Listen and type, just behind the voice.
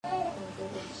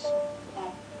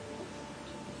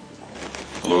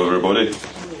Hello everybody.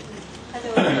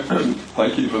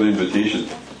 Thank you for the invitation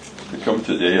to come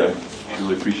today. I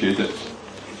really appreciate it.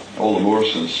 All the more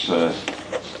since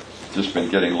just been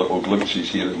getting little glimpses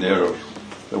here and there of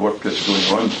the work that's going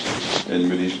on in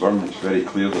Moodiesburn. It's very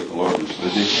clear that the Lord is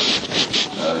busy.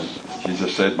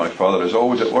 Jesus said, "My Father is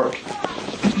always at work,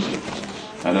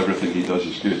 and everything He does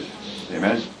is good."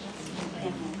 Amen.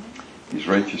 He's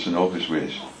righteous in all His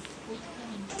ways.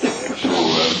 So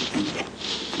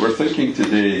we're thinking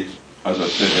today, as I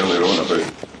said earlier on, about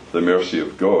the mercy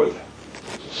of God.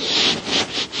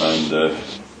 And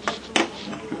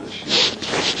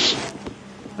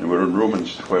we're in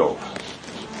Romans 12.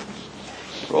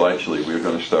 Well, actually, we're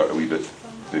going to start a wee bit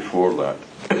before that.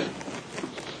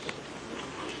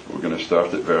 We're going to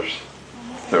start at verse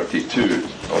 32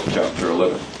 of chapter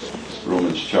 11.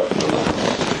 Romans chapter 11,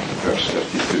 verse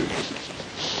 32.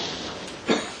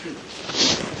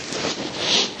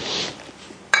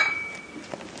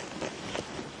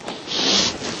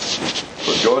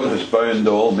 God has bound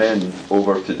all men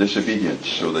over to disobedience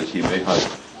so that He may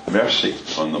have mercy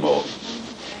on them all.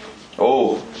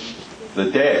 Oh,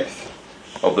 the depth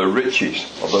of the riches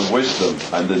of the wisdom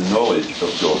and the knowledge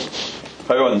of God.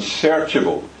 How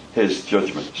unsearchable His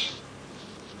judgments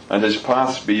and His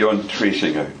paths beyond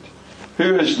tracing out.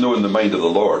 Who has known the mind of the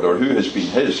Lord, or who has been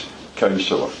His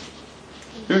counselor?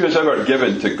 Who has ever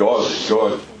given to God that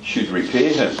God should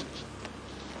repay him?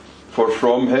 For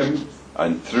from Him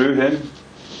and through Him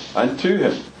and to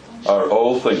Him are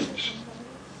all things.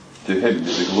 To Him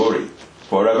be the glory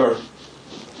forever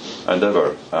and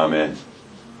ever. Amen.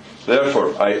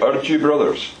 Therefore, I urge you,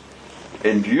 brothers,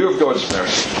 in view of God's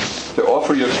mercy, to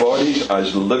offer your bodies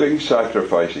as living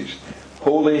sacrifices,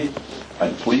 holy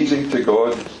and pleasing to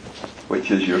God, which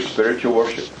is your spiritual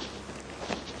worship.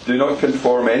 Do not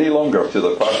conform any longer to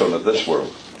the pattern of this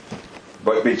world,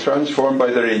 but be transformed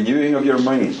by the renewing of your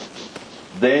mind.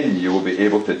 Then you will be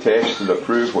able to test and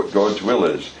approve what God's will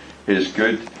is, His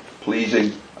good,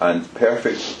 pleasing, and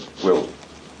perfect will.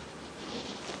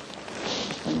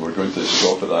 And we're going to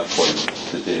stop at that point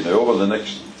today. Now, over the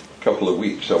next couple of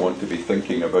weeks, I want to be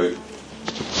thinking about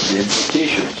the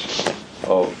implications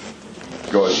of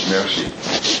God's mercy.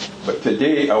 But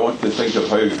today, I want to think of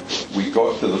how we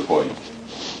got to the point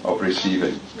of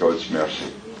receiving God's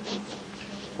mercy.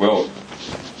 Well,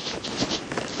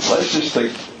 let's just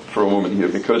think for a moment here,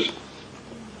 because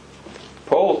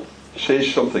Paul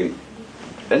says something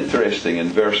interesting in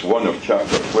verse 1 of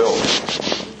chapter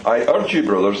 12. I urge you,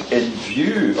 brothers, in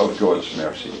view of God's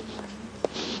mercy.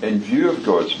 In view of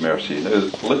God's mercy. Now,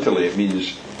 literally it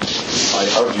means I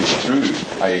urge you through.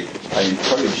 I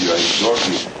encourage you, I exhort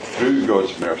you through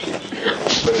God's mercies.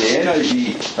 But the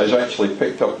NIV has actually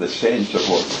picked up the sense of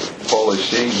what Paul is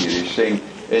saying here. He's saying,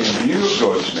 in view of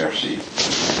God's mercy,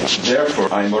 therefore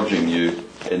I'm urging you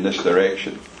in this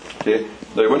direction. Okay?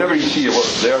 Now, whenever you see a word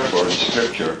therefore in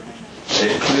Scripture,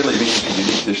 it clearly means that you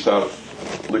need to start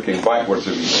looking backwards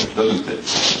a wee bit, doesn't it?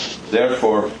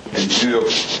 Therefore, in view of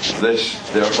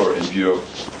this, therefore, in view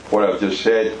of what I've just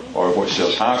said, or what's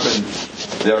just happened,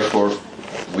 therefore,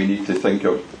 we need to think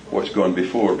of what's gone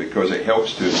before, because it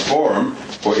helps to inform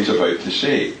what he's about to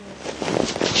say.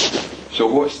 So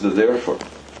what's the therefore?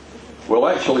 Well,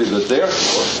 actually, the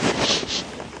therefore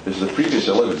is the previous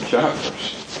 11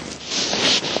 chapters.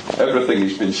 Everything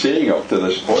he's been saying up to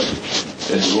this point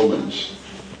in Romans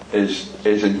is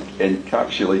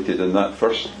encapsulated in that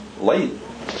first line.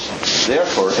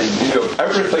 Therefore, in view of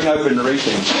everything I've been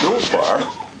writing so far,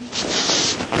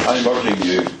 I'm urging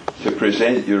you to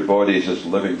present your bodies as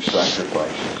living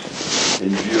sacrifices. In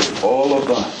view of all of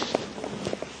that.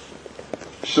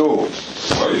 So,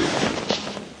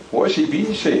 what has he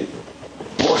been saying?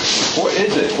 What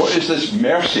is it? What is this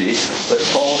mercy that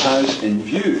Paul has in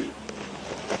view?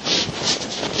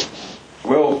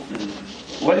 Well,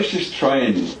 let's just try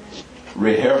and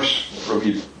rehearse for a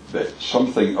wee bit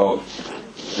something of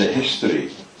the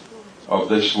history of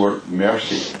this word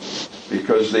mercy.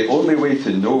 Because the only way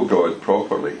to know God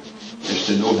properly is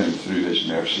to know Him through His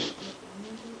mercy.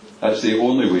 That's the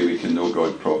only way we can know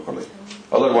God properly.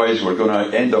 Otherwise, we're going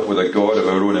to end up with a God of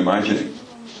our own imagining.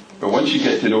 But once you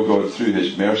get to know God through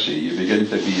His mercy, you begin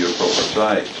to be your proper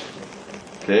size.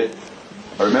 Okay?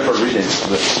 I remember reading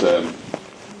that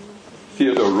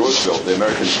Theodore Roosevelt, the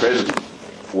American president,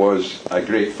 was a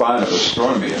great fan of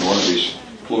astronomy, and one of his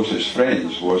closest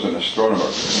friends was an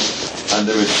astronomer. And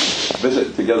they would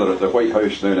visit together at the White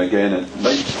House now and again, and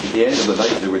at the end of the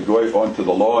night they would go out onto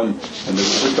the lawn and they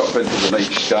would look up into the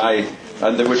night sky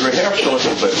and they would rehearse a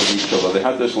little bit with each other. They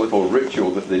had this little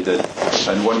ritual that they did,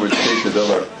 and one would say to the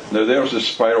other, now there's the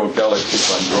spiral galaxy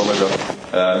of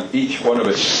Andromeda, each one of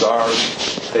its stars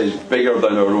is bigger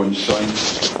than our own sun.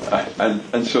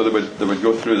 And so they would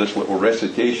go through this little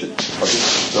recitation of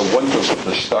just the wonders of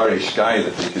the starry sky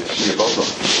that they could see above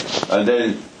them. And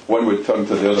then one would turn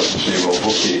to the other and say, well,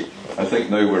 okay, I think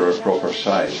now we're our proper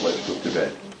size, let's go to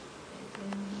bed.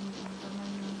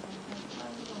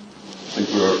 I think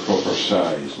we're our proper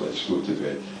size, let's go to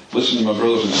bed. Listen, my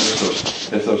brothers and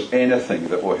sisters, if there's anything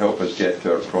that will help us get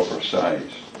to our proper size,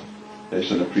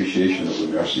 it's an appreciation of the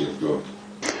mercy of God.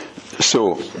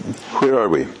 So, where are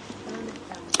we?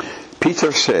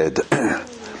 Peter said,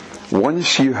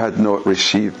 once you had not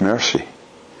received mercy,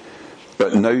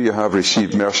 but now you have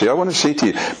received mercy. I want to say to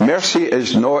you, mercy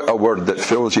is not a word that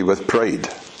fills you with pride.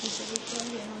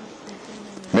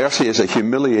 Mercy is a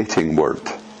humiliating word.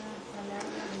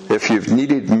 If you've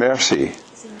needed mercy,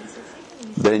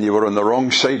 then you were on the wrong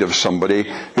side of somebody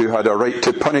who had a right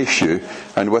to punish you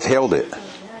and withheld it.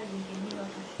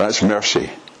 That's mercy.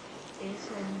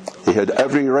 He had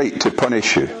every right to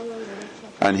punish you,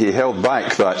 and he held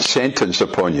back that sentence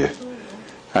upon you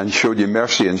and showed you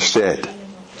mercy instead.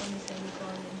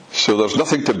 So there's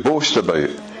nothing to boast about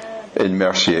in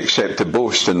mercy except to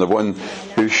boast in the one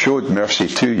who showed mercy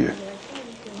to you.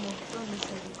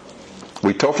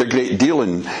 We talk a great deal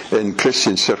in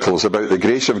Christian circles about the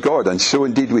grace of God, and so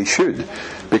indeed we should,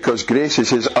 because grace is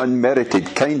his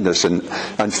unmerited kindness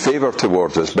and favour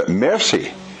towards us. But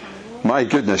mercy, my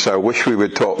goodness, I wish we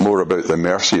would talk more about the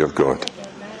mercy of God.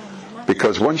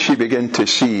 Because once you begin to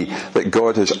see that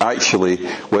God has actually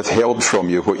withheld from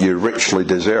you what you richly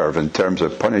deserve in terms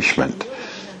of punishment,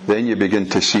 then you begin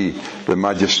to see the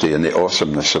majesty and the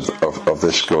awesomeness of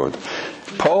this God.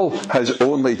 Paul has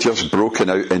only just broken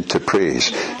out into praise.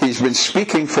 He's been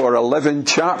speaking for 11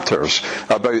 chapters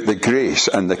about the grace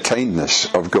and the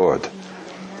kindness of God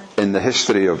in the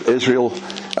history of Israel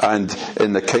and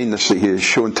in the kindness that he has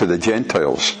shown to the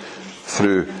Gentiles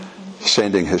through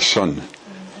sending his Son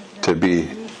to be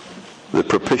the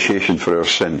propitiation for our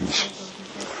sins.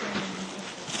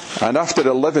 And after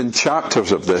 11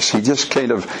 chapters of this, he just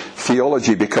kind of,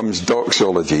 theology becomes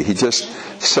doxology. He just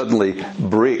suddenly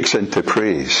breaks into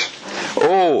praise.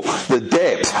 Oh, the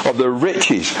depth of the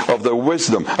riches of the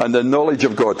wisdom and the knowledge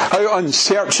of God. How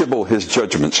unsearchable his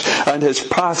judgments and his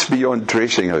paths beyond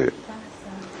tracing out.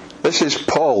 This is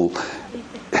Paul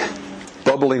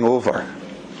bubbling over.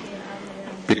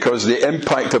 Because the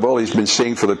impact of all he's been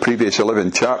saying for the previous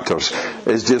 11 chapters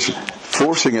is just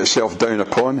forcing itself down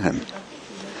upon him.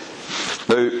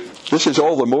 Now, this is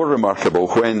all the more remarkable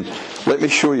when, let me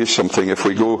show you something if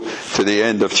we go to the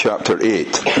end of chapter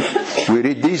 8. We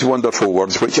read these wonderful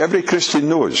words which every Christian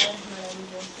knows.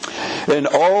 In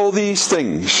all these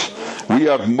things we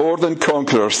are more than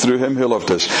conquerors through him who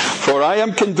loved us. For I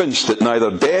am convinced that neither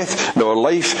death, nor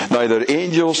life, neither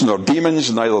angels, nor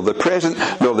demons, neither the present,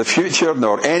 nor the future,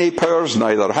 nor any powers,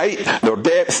 neither height, nor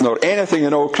depth, nor anything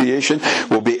in all creation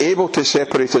will be able to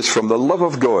separate us from the love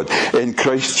of God in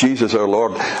Christ Jesus our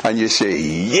Lord. And you say,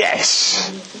 yes!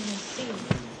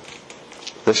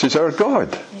 This is our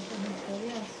God.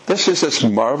 This is this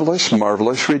marvellous,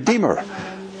 marvellous Redeemer,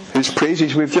 whose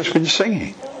praises we've just been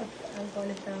singing.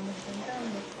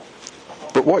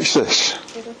 But watch this.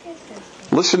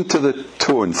 Listen to the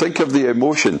tone. Think of the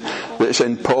emotion that's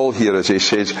in Paul here as he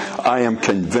says, I am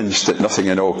convinced that nothing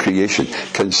in all creation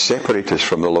can separate us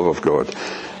from the love of God.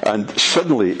 And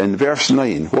suddenly in verse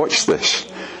 9, watch this.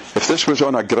 If this was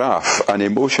on a graph, an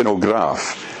emotional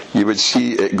graph, you would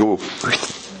see it go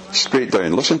straight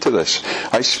down. Listen to this.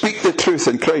 I speak the truth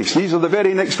in Christ. These are the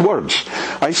very next words.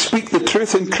 I speak the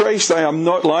truth in Christ. I am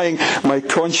not lying. My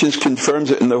conscience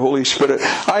confirms it in the Holy Spirit.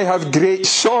 I have great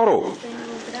sorrow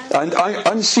and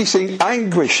unceasing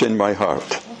anguish in my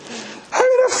heart. How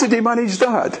on earth did he manage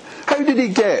that? How did he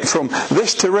get from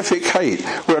this terrific height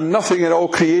where nothing in all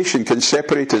creation can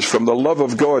separate us from the love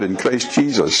of God in Christ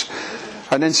Jesus,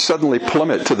 and then suddenly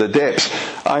plummet to the depths?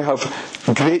 I have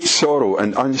great sorrow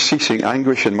and unceasing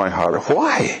anguish in my heart.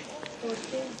 Why?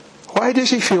 Why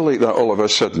does he feel like that all of a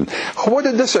sudden? Where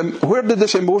did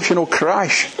this emotional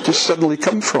crash just suddenly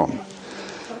come from?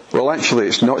 Well, actually,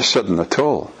 it's not sudden at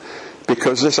all,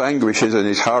 because this anguish is in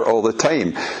his heart all the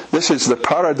time. This is the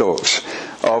paradox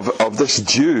of this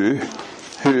Jew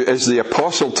who is the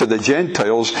apostle to the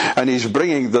Gentiles, and he's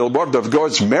bringing the word of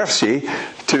God's mercy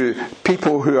to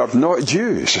people who are not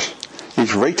Jews.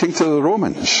 He's writing to the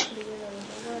Romans.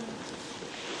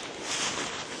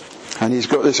 And he's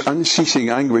got this unceasing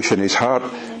anguish in his heart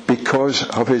because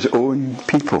of his own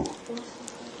people.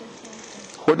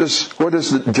 What does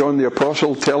John the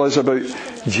Apostle tell us about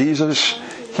Jesus?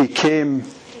 He came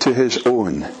to his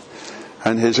own,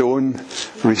 and his own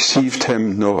received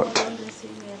him not.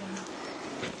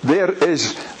 There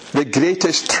is the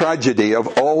greatest tragedy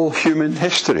of all human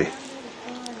history.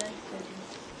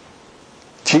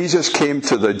 Jesus came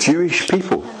to the Jewish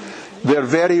people, their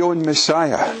very own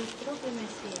Messiah,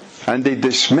 and they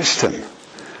dismissed him.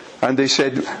 And they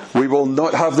said, "We will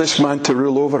not have this man to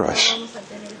rule over us."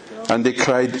 And they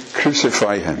cried,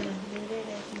 "Crucify him."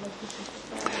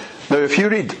 Now, if you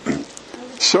read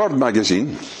Sword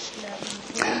magazine,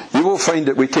 you will find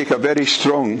that we take a very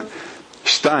strong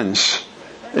stance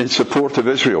in support of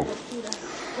Israel.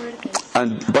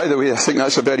 And by the way, I think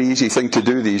that's a very easy thing to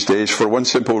do these days for one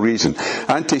simple reason.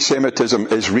 Anti-Semitism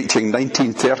is reaching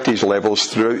 1930s levels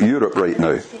throughout Europe right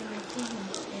now.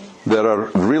 There are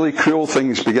really cruel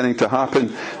things beginning to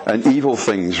happen, and evil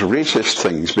things, racist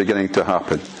things beginning to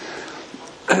happen.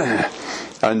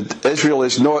 And Israel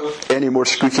is not any more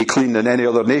squeaky clean than any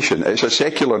other nation. It's a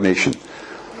secular nation.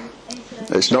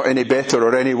 It's not any better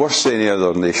or any worse than any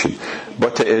other nation.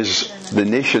 But it is the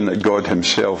nation that God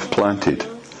himself planted.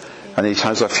 And he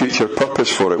has a future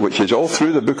purpose for it, which is all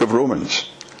through the book of Romans.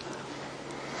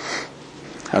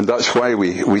 And that's why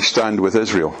we stand with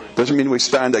Israel. Doesn't mean we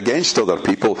stand against other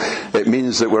people. It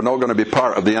means that we're not going to be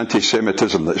part of the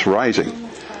anti-Semitism that's rising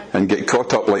and get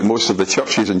caught up like most of the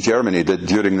churches in Germany did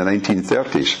during the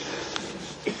 1930s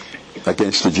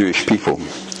against the Jewish people.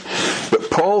 But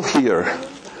Paul here,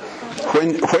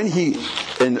 when he,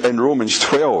 in Romans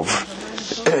 12,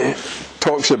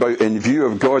 talks about in view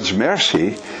of God's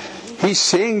mercy, he's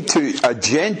saying to a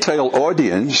Gentile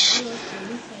audience,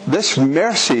 this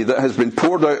mercy that has been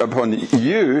poured out upon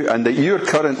you and that you're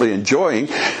currently enjoying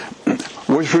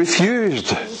was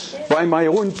refused by my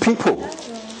own people.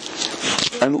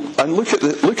 And look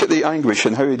at the anguish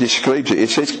and how he describes it. He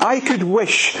says, "I could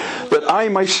wish that I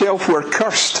myself were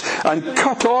cursed and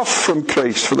cut off from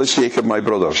Christ for the sake of my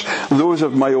brothers, those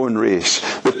of my own race,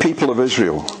 the people of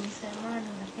Israel."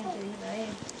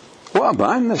 What a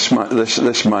man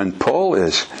this man Paul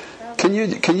is. Can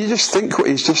you just think what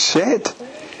he's just said?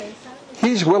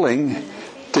 He's willing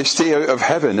to stay out of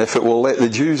heaven if it will let the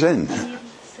Jews in.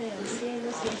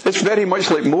 It's very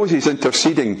much like Moses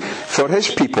interceding for his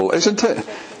people, isn't it?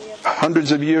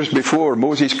 Hundreds of years before,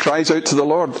 Moses cries out to the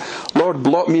Lord, "Lord,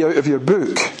 blot me out of your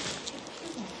book."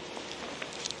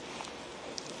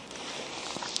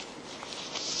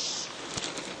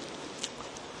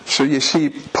 So you see,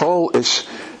 Paul is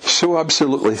so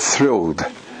absolutely thrilled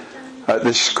at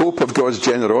the scope of God's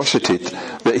generosity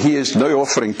that he is now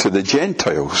offering to the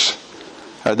Gentiles,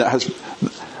 and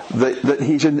that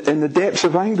he's in the depths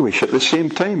of anguish at the same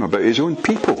time about his own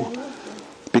people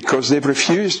because they've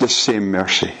refused this same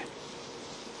mercy.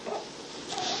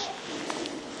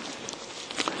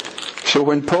 So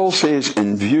when Paul says,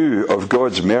 in view of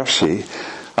God's mercy,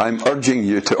 I'm urging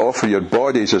you to offer your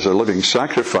bodies as a living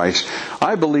sacrifice,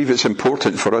 I believe it's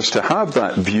important for us to have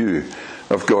that view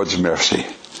of God's mercy.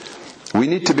 We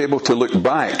need to be able to look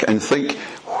back and think,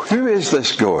 who is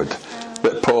this God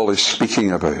that Paul is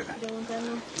speaking about?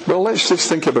 Well, let's just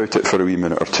think about it for a wee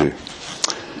minute or two.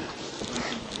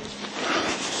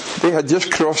 They had just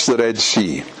crossed the Red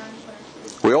Sea.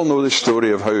 We all know the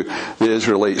story of how the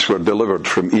Israelites were delivered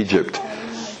from Egypt.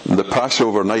 The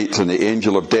Passover night, and the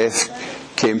angel of death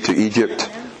came to Egypt,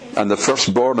 and the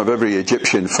firstborn of every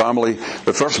Egyptian family,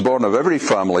 the firstborn of every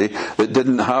family that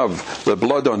didn't have the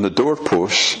blood on the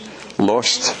doorposts,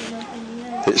 lost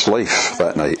its life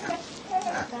that night.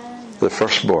 The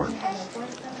firstborn.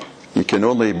 You can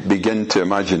only begin to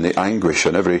imagine the anguish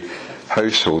in every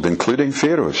household, including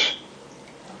Pharaoh's.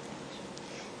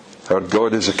 Our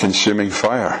God is a consuming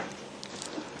fire.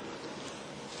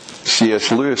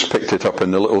 C.S. Lewis picked it up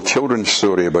in the little children's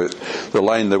story about The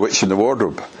Lion, the Witch and the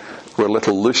Wardrobe, where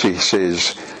little Lucy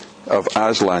says of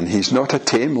Aslan, he's not a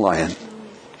tame lion.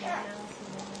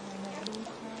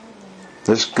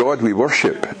 This God we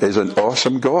worship is an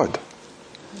awesome God.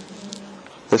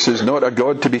 This is not a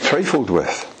God to be trifled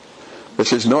with.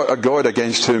 This is not a God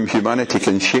against whom humanity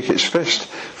can shake its fist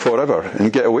forever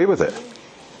and get away with it.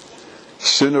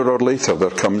 Sooner or later there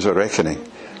comes a reckoning.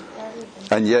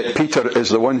 And yet Peter is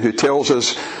the one who tells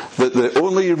us that the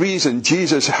only reason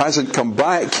Jesus hasn't come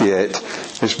back yet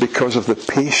is because of the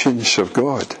patience of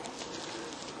God.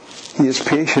 He is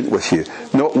patient with you,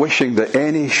 not wishing that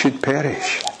any should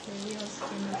perish.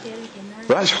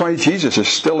 That's why Jesus is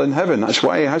still in heaven. That's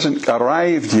why he hasn't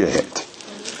arrived yet.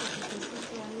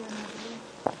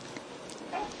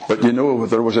 But you know,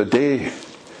 there was a day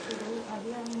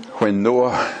when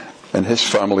Noah and his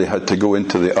family had to go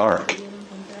into the ark.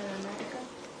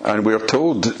 And we're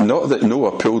told not that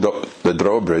Noah pulled up the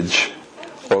drawbridge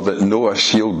or that Noah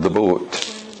sealed the boat.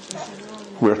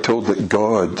 We're told that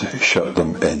God shut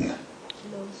them in.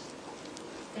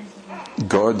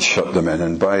 God shut them in,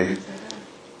 and by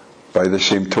the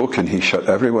same token, he shut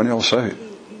everyone else out.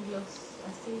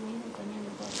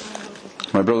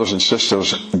 My brothers and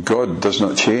sisters, God does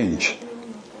not change.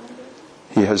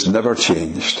 He has never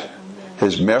changed.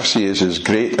 His mercy is as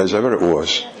great as ever it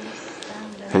was.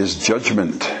 His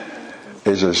judgment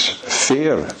is as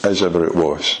fair as ever it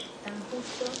was.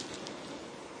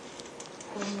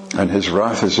 And his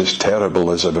wrath is as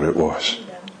terrible as ever it was.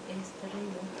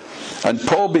 And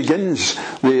Paul begins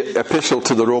the epistle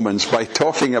to the Romans by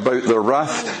talking about the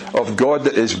wrath of God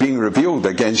that is being revealed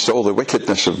against all the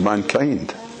wickedness of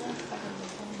mankind.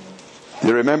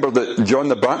 You remember that John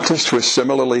the Baptist was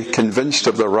similarly convinced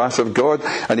of the wrath of God,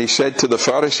 and he said to the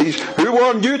Pharisees, "Who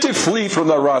warned you to flee from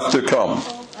the wrath to come?"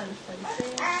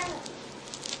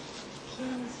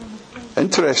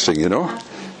 Interesting, you know.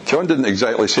 John didn't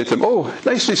exactly say to them, "Oh,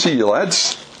 nice to see you,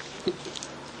 lads.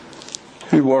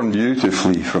 Who warned you to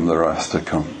flee from the wrath to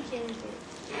come?"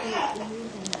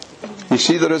 You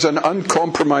see, there is an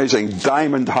uncompromising,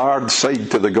 diamond-hard side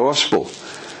to the gospel.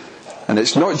 And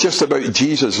it's not just about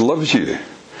Jesus loves you.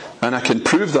 And I can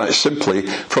prove that simply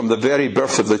from the very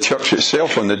birth of the church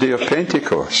itself on the day of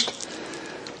Pentecost.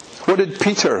 What did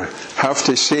Peter have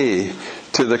to say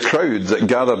to the crowd that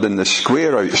gathered in the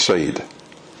square outside?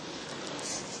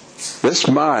 This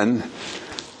man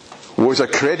was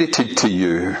accredited to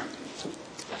you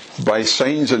by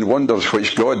signs and wonders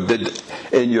which God did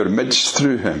in your midst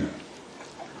through him.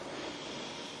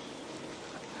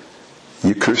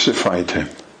 You crucified him.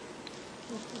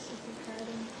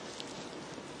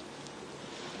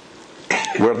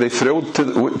 Were they thrilled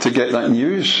to get that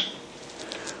news?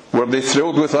 Were they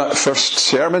thrilled with that first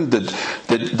sermon?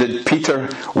 Did Peter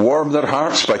warm their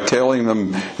hearts by telling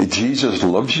them Jesus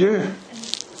loves you?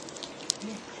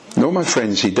 No, my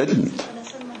friends, he didn't.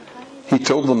 He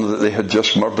told them that they had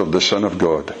just murdered the Son of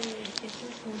God.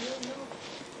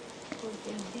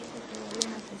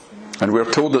 And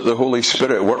we're told that the Holy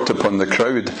Spirit worked upon the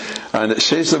crowd, and it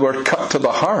says they were cut to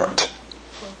the heart.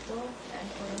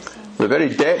 The very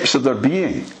depths of their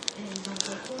being.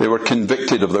 They were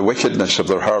convicted of the wickedness of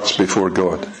their hearts before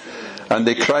God. And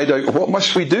they cried out, "What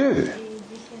must we do?"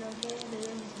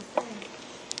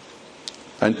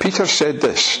 And Peter said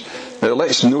this. Now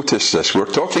let's notice this. We're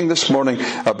talking this morning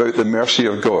about the mercy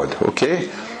of God, okay?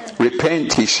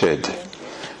 Repent, he said,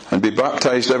 and be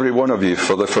baptized every one of you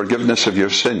for the forgiveness of your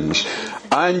sins,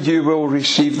 and you will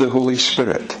receive the Holy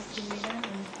Spirit.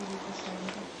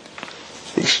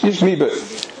 Excuse me, but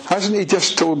hasn't he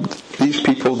just told these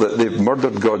people that they've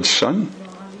murdered God's Son?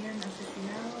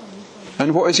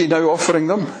 And what is he now offering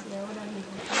them?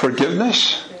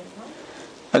 Forgiveness?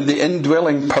 And the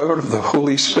indwelling power of the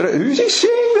Holy Spirit. Who's he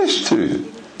saying this to?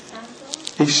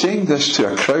 He's saying this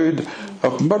to a crowd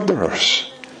of murderers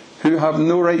who have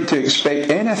no right to expect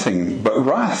anything but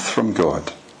wrath from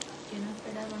God.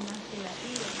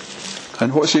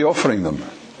 And what's he offering them?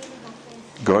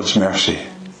 God's mercy.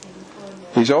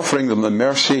 He's offering them the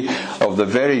mercy of the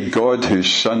very God whose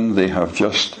Son they have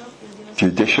just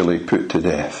judicially put to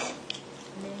death.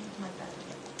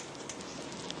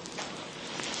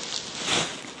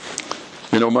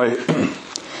 You know, my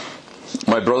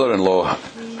brother-in-law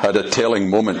had a telling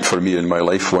moment for me in my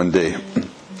life one day.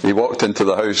 He walked into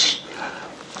the house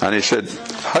and he said,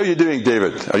 "How are you doing,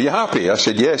 David? Are you happy?" I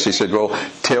said, "Yes." He said, "Well,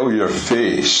 tell your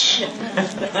face."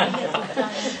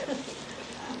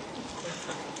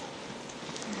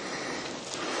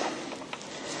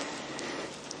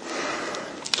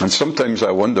 And sometimes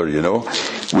I wonder, you know,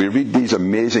 we read these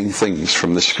amazing things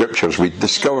from the Scriptures. We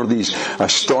discover these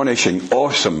astonishing,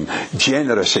 awesome,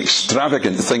 generous,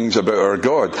 extravagant things about our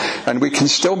God. And we can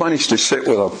still manage to sit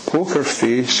with a poker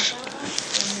face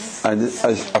and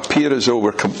appear as though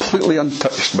we're completely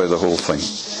untouched by the whole thing.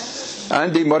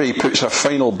 Andy Murray puts a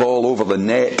final ball over the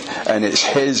net and it's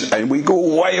his, and we go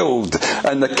wild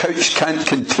and the couch can't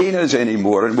contain us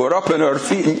anymore and we're up on our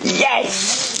feet and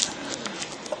yes!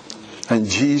 And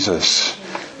Jesus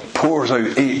pours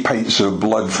out 8 pints of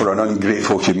blood for an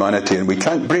ungrateful humanity and we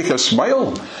can't break a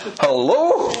smile.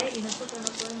 Hello?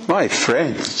 My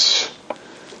friends,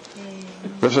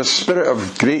 there's a spirit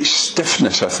of great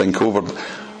stiffness, I think, over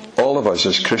all of us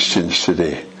as Christians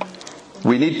today.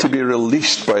 We need to be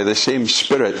released by the same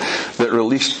Spirit that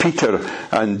released Peter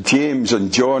and James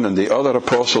and John and the other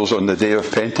apostles on the day of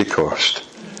Pentecost.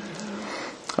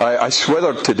 I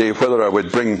swithered today whether I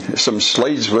would bring some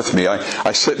slides with me.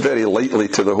 I sit very lightly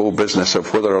to the whole business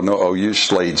of whether or not I'll use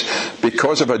slides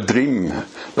because of a dream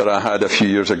that I had a few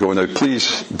years ago. Now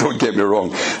please don't get me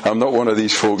wrong, I'm not one of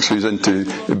these folks who's into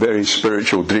very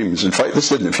spiritual dreams. In fact, this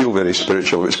didn't feel very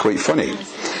spiritual, it was quite funny.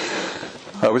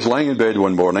 I was lying in bed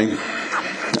one morning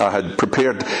I had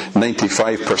prepared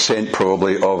 95%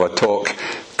 probably of a talk,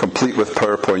 complete with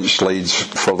PowerPoint slides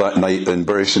for that night in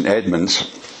Bury St Edmunds.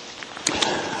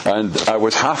 And I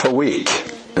was half awake.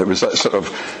 It was that sort of,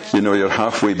 you're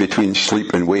halfway between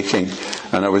sleep and waking,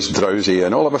 and I was drowsy,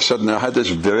 and all of a sudden I had this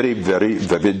very, very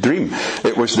vivid dream.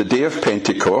 It was the day of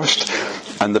Pentecost,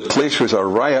 and the place was a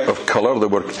riot of colour. There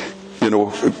were,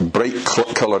 bright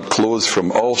coloured clothes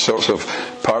from all sorts of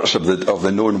parts of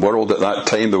the known world at that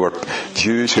time. There were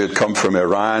Jews who had come from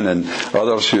Iran and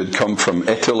others who had come from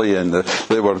Italy, and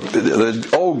they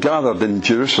all gathered in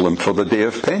Jerusalem for the day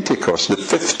of Pentecost, the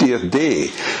 50th day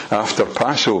after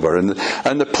Passover, and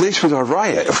the place was a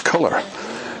riot of colour.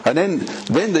 And then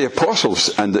the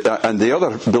apostles and the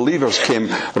other believers came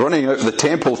running out of the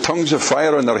temple, tongues of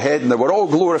fire on their head, and they were all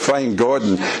glorifying God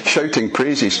and shouting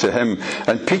praises to Him.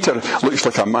 And Peter looks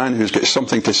like a man who's got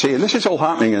something to say. And this is all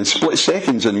happening in split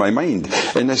seconds in my mind,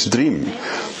 in this dream.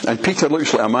 And Peter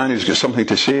looks like a man who's got something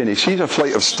to say, and he sees a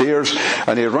flight of stairs,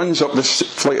 and he runs up this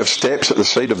flight of steps at the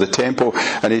side of the temple,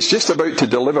 and he's just about to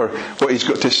deliver what he's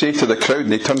got to say to the crowd,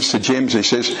 and he turns to James and he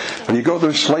says, "Have you got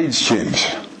those slides, James?"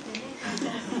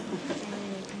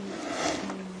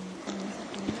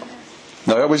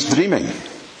 Now, I was dreaming.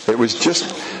 It was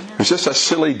just a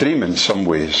silly dream in some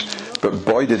ways. But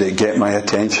boy, did it get my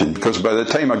attention. Because by the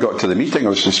time I got to the meeting I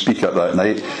was to speak at that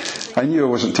night, I knew I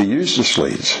wasn't to use the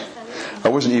slides. I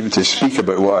wasn't even to speak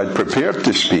about what I'd prepared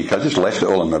to speak. I just left it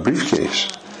all in my briefcase.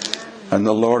 And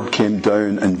the Lord came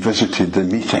down and visited the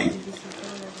meeting.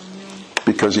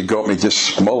 Because He got me just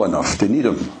small enough to need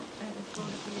Him.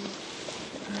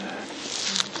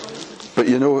 But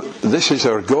this is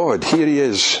our God. Here He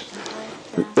is.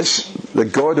 The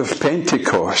God of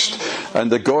Pentecost, and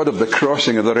the God of the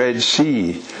crossing of the Red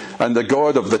Sea, and the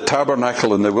God of the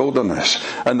tabernacle in the wilderness,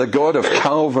 and the God of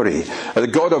Calvary, and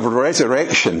the God of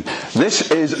resurrection.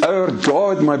 This is our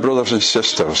God, my brothers and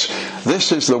sisters.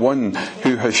 This is the one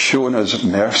who has shown us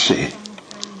mercy.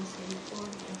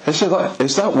 Is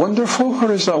that wonderful,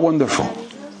 or is that wonderful?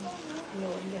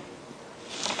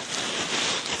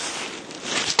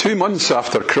 2 months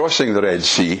after crossing the Red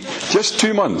Sea, just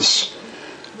 2 months.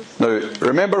 Now,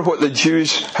 remember what the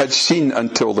Jews had seen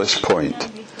until this point.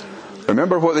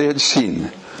 Remember what they had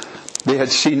seen. They had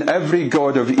seen every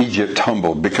god of Egypt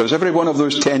humbled, because every one of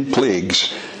those 10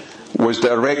 plagues was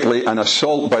directly an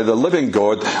assault by the living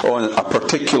God on a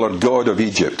particular god of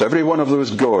Egypt. Every one of those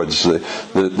gods,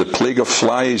 the plague of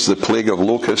flies, the plague of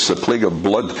locusts, the plague of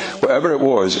blood, whatever it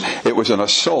was an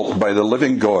assault by the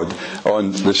living God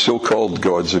on the so-called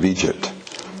gods of Egypt.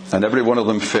 And every one of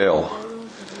them fell.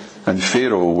 And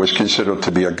Pharaoh was considered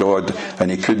to be a god, and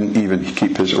he couldn't even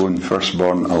keep his own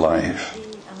firstborn alive.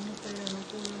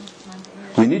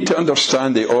 We need to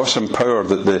understand the awesome power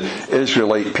that the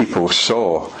Israelite people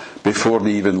saw before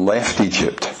they even left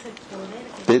Egypt.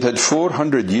 They'd had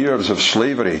 400 years of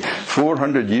slavery,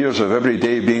 400 years of every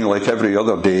day being like every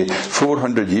other day,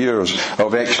 400 years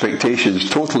of expectations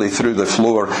totally through the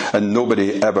floor, and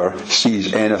nobody ever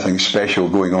sees anything special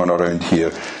going on around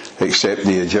here, except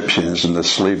the Egyptians and the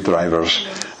slave drivers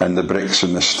and the bricks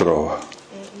and the straw.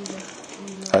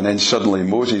 And then suddenly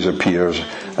Moses appears,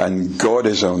 and God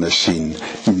is on the scene.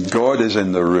 God is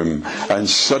in the room. And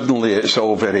suddenly it's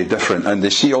all very different. And they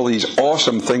see all these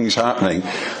awesome things happening.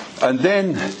 And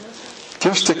then,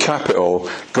 just to cap it all,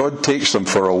 God takes them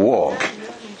for a walk.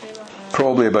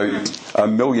 Probably about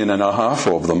 1.5 million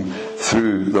of them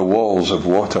through the walls of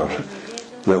water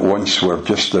that once were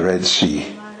just the Red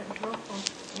Sea.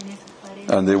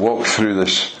 And they walk through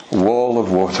this wall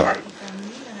of water.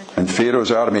 And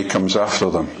Pharaoh's army comes after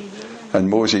them. And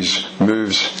Moses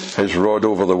moves his rod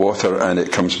over the water, and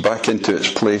it comes back into its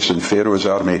place, and Pharaoh's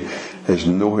army is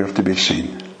nowhere to be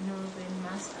seen.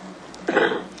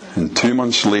 And 2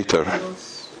 months later,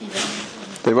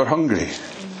 they were hungry,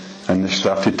 and they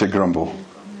started to grumble.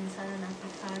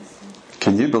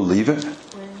 Can you believe it?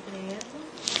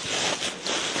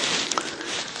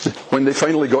 When they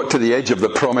finally got to the edge of the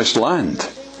promised land,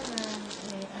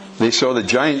 they saw the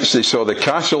giants, they saw the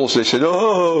castles, they said,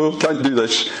 "Oh, can't do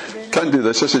this.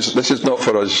 This is not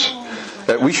for us.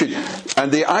 We should,"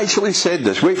 and they actually said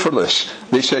this, wait for this,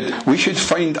 they said, "We should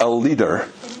find a leader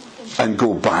and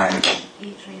go back."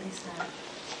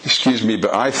 Excuse me,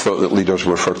 but I thought that leaders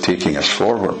were for taking us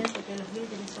forward.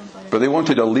 But they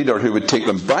wanted a leader who would take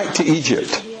them back to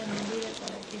Egypt,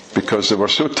 because they were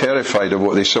so terrified of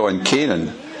what they saw in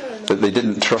Canaan that they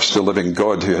didn't trust the living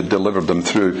God who had delivered them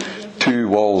through 2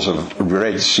 walls of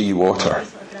Red Sea water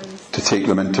to take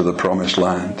them into the promised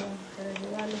land.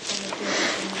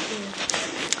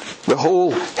 The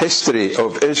whole history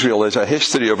of Israel is a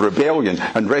history of rebellion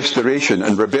and restoration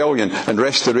and rebellion and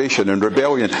restoration and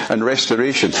rebellion and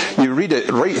restoration. You read it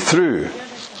right through,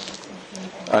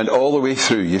 and all the way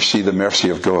through you see the mercy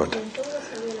of God.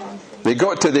 They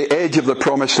got to the edge of the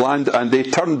promised land and they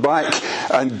turned back,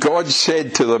 and God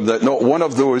said to them that not one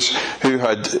of those who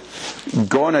had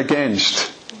gone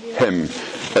against him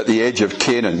at the edge of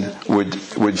Canaan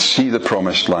would see the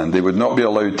promised land. They would not be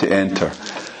allowed to enter.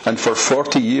 And for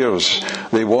 40 years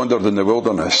they wandered in the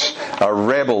wilderness, a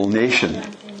rebel nation.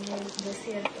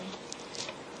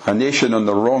 A nation on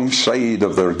the wrong side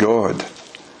of their God.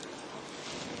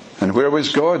 And where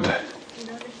was God?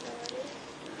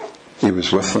 He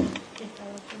was with them.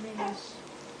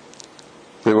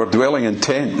 They were dwelling in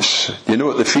tents. You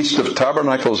know, at the Feast of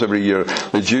Tabernacles every year,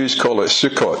 the Jews call it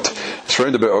Sukkot. It's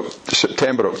around about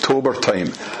September, October time.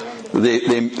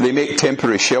 They make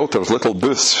temporary shelters, little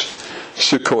booths.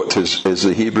 Sukkot is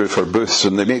the Hebrew for booths,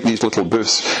 and they make these little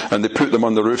booths and they put them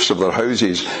on the roofs of their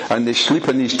houses, and they sleep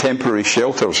in these temporary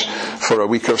shelters for a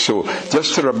week or so,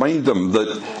 just to remind them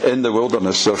that in the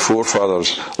wilderness their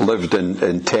forefathers lived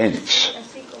in tents.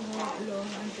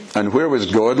 And where was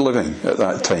God living at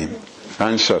that time?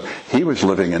 Answer, he was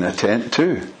living in a tent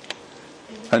too.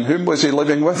 And whom was he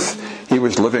living with? He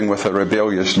was living with a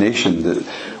rebellious nation that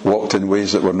walked in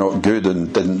ways that were not good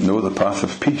and didn't know the path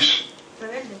of peace.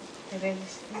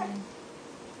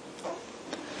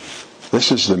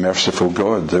 This is the merciful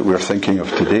God that we're thinking of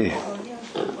today.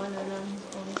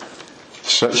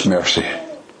 Such mercy.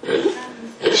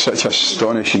 Such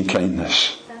astonishing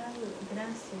kindness.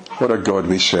 What a God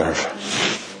we serve.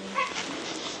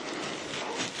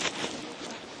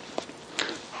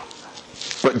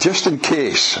 But just in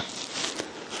case,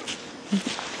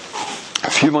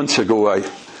 a few months ago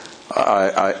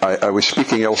I was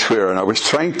speaking elsewhere, and I was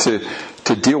trying to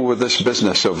deal with this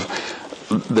business of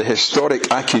the historic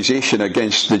accusation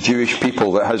against the Jewish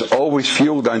people that has always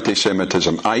fueled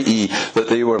anti-Semitism, i.e. that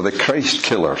they were the Christ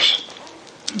killers.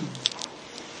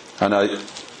 And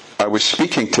I was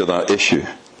speaking to that issue.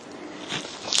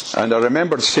 And I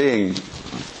remembered saying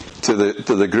to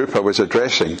the group I was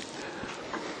addressing,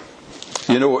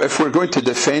 you know, if we're going to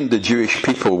defend the Jewish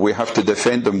people, we have to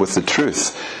defend them with the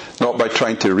truth, not by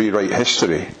trying to rewrite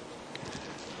history.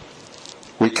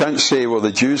 We can't say, well,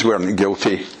 the Jews weren't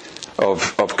guilty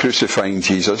of crucifying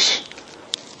Jesus.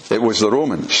 It was the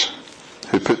Romans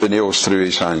who put the nails through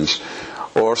his hands.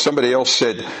 Or somebody else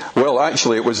said, well,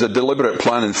 actually it was the deliberate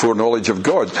plan and foreknowledge of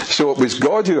God. So it was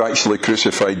God who actually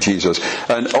crucified Jesus.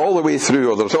 And all the way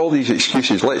through, there's all these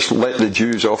excuses, let's let the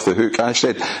Jews off the hook. I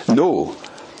said, no,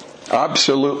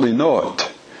 absolutely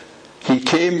not. He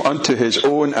came unto his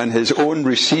own, and his own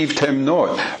received him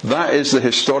not. That is the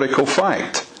historical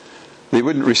fact. They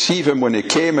wouldn't receive him when he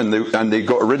came, and they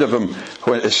got rid of him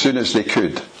as soon as they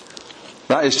could.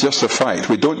 That is just a fact.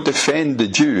 We don't defend the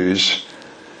Jews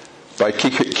by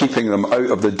keeping them out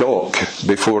of the dock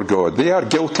before God. They are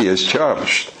guilty as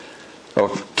charged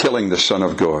of killing the Son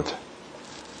of God.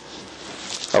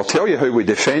 I'll tell you how we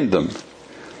defend them.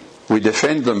 We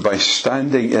defend them by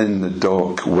standing in the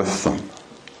dock with them.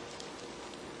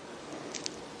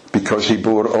 Because he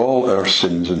bore all our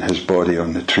sins in his body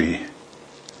on the tree.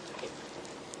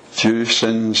 Jew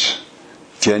sins,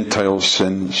 Gentile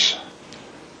sins.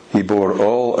 He bore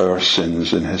all our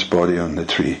sins in his body on the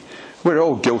tree. We're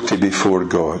all guilty before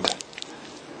God.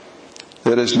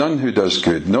 There is none who does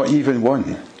good, not even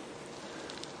one.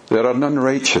 There are none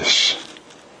righteous.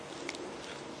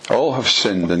 All have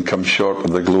sinned and come short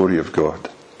of the glory of God.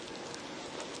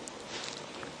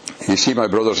 You see, my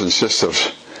brothers and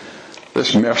sisters,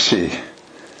 this mercy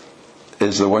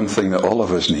is the one thing that all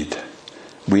of us need.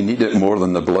 We need it more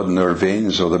than the blood in our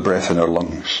veins or the breath in our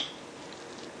lungs.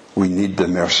 We need the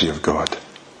mercy of God.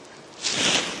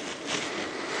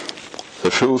 The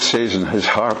fool says in his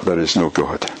heart there is no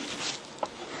God.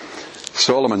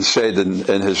 Solomon said in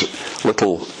his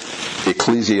little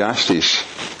Ecclesiastes,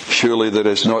 surely there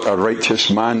is not a righteous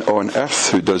man on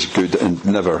earth who does good and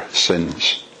never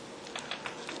sins.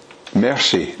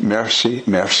 Mercy, mercy,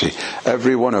 mercy.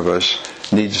 Every one of us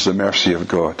needs the mercy of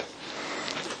God.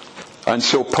 And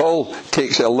so Paul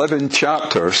takes 11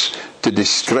 chapters to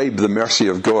describe the mercy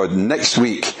of God. Next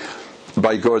week,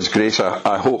 by God's grace,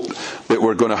 I hope that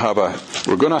we're going to have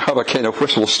a kind of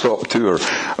whistle-stop tour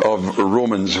of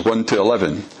Romans 1 to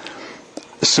 11,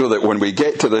 so that when we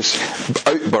get to this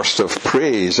outburst of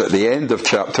praise at the end of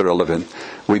chapter 11,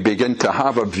 we begin to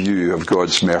have a view of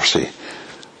God's mercy,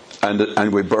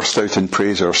 and we burst out in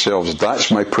praise ourselves. That's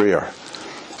my prayer.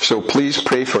 So please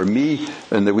pray for me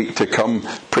in the week to come.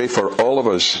 Pray for all of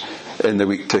us in the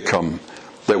week to come,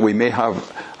 that we may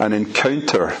have an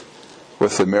encounter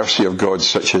with the mercy of God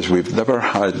such as we've never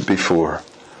had before.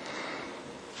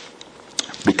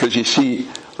 Because you see,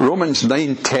 Romans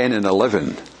 9, 10 and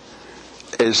 11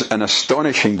 is an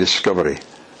astonishing discovery.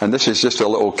 And this is just a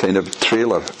little kind of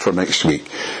trailer for next week.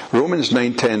 Romans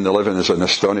 9, 10 and 11 is an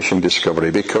astonishing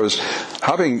discovery because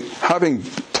having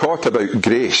taught about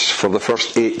grace for the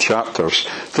first 8 chapters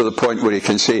to the point where he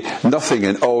can say nothing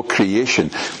in all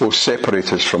creation will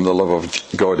separate us from the love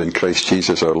of God in Christ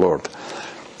Jesus our Lord,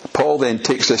 Paul then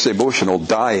takes this emotional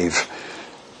dive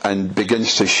and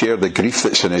begins to share the grief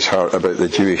that's in his heart about the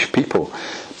Jewish people.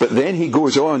 But then he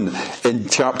goes on in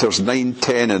chapters 9,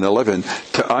 10 and 11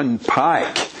 to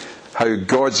unpack how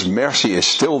God's mercy is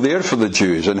still there for the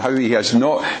Jews and how he has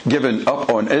not given up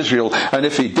on Israel. And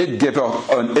if he did give up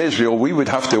on Israel, we would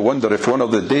have to wonder if one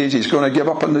of the days he's going to give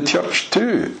up on the church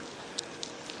too.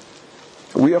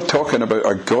 We are talking about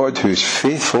a God whose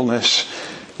faithfulness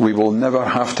we will never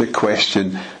have to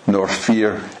question nor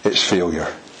fear its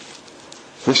failure.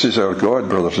 This is our God,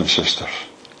 brothers and sisters.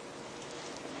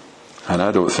 And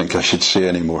I don't think I should say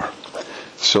any more.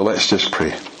 So let's just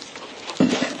pray.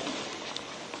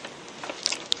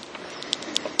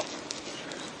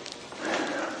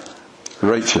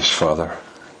 Righteous Father,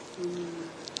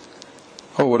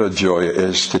 oh, what a joy it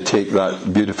is to take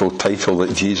that beautiful title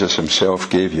that Jesus himself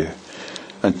gave you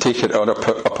and take it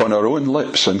upon our own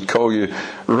lips and call you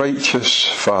Righteous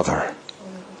Father.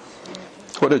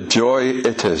 What a joy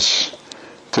it is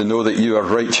to know that you are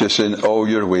righteous in all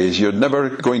your ways. You're never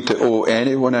going to owe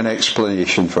anyone an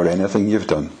explanation for anything you've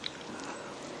done.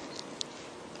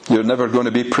 You're never going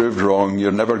to be proved wrong.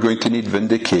 You're never going to need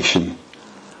vindication.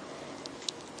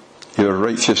 You're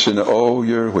righteous in all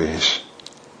your ways.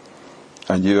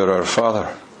 And you are our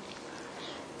Father.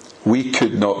 We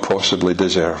could not possibly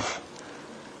deserve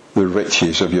the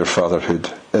riches of your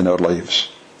fatherhood in our lives.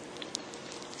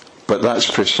 But that's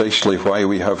precisely why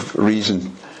we have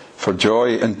reason for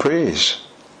joy and praise,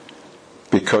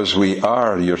 because we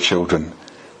are your children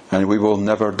and we will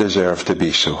never deserve to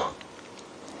be so.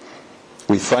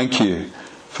 We thank you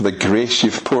for the grace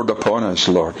you've poured upon us,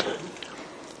 Lord.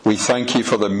 We thank you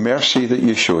for the mercy that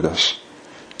you showed us.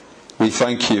 We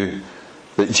thank you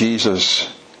that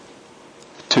Jesus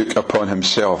took upon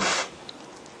himself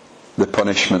the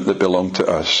punishment that belonged to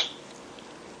us.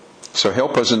 So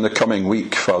help us in the coming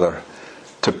week, Father,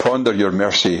 to ponder your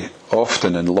mercy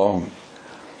often and long,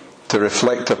 to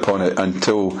reflect upon it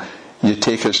until you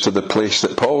take us to the place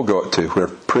that Paul got to, where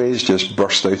praise just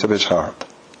burst out of his heart.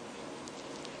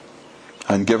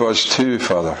 And give us too,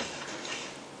 Father,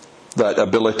 that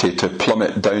ability to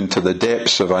plummet down to the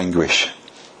depths of anguish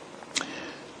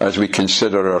as we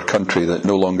consider our country that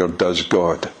no longer does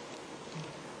God.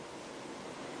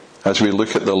 As we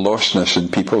look at the lostness in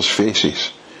people's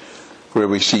faces, where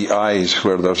we see eyes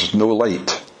where there's no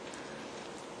light.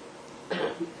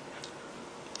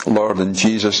 Lord, in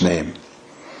Jesus' name,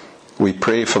 we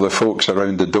pray for the folks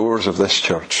around the doors of this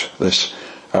church,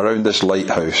 around this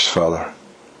lighthouse, Father.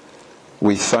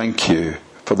 We thank you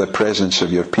for the presence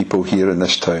of your people here in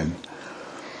this town.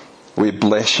 We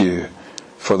bless you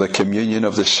for the communion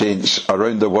of the saints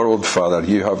around the world, Father.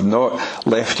 You have not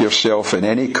left yourself in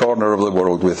any corner of the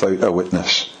world without a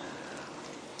witness.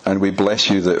 And we bless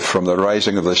you that from the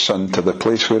rising of the sun to the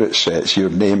place where it sets, your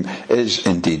name is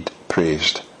indeed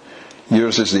praised.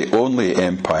 Yours is the only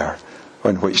empire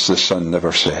on which the sun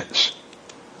never sets.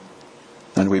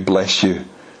 And we bless you,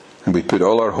 and we put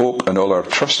all our hope and all our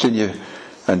trust in you,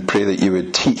 and pray that you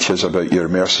would teach us about your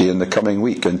mercy in the coming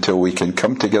week until we can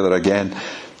come together again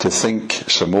to think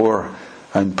some more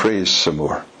and praise some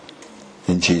more.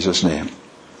 In Jesus' name.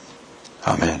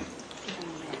 Amen.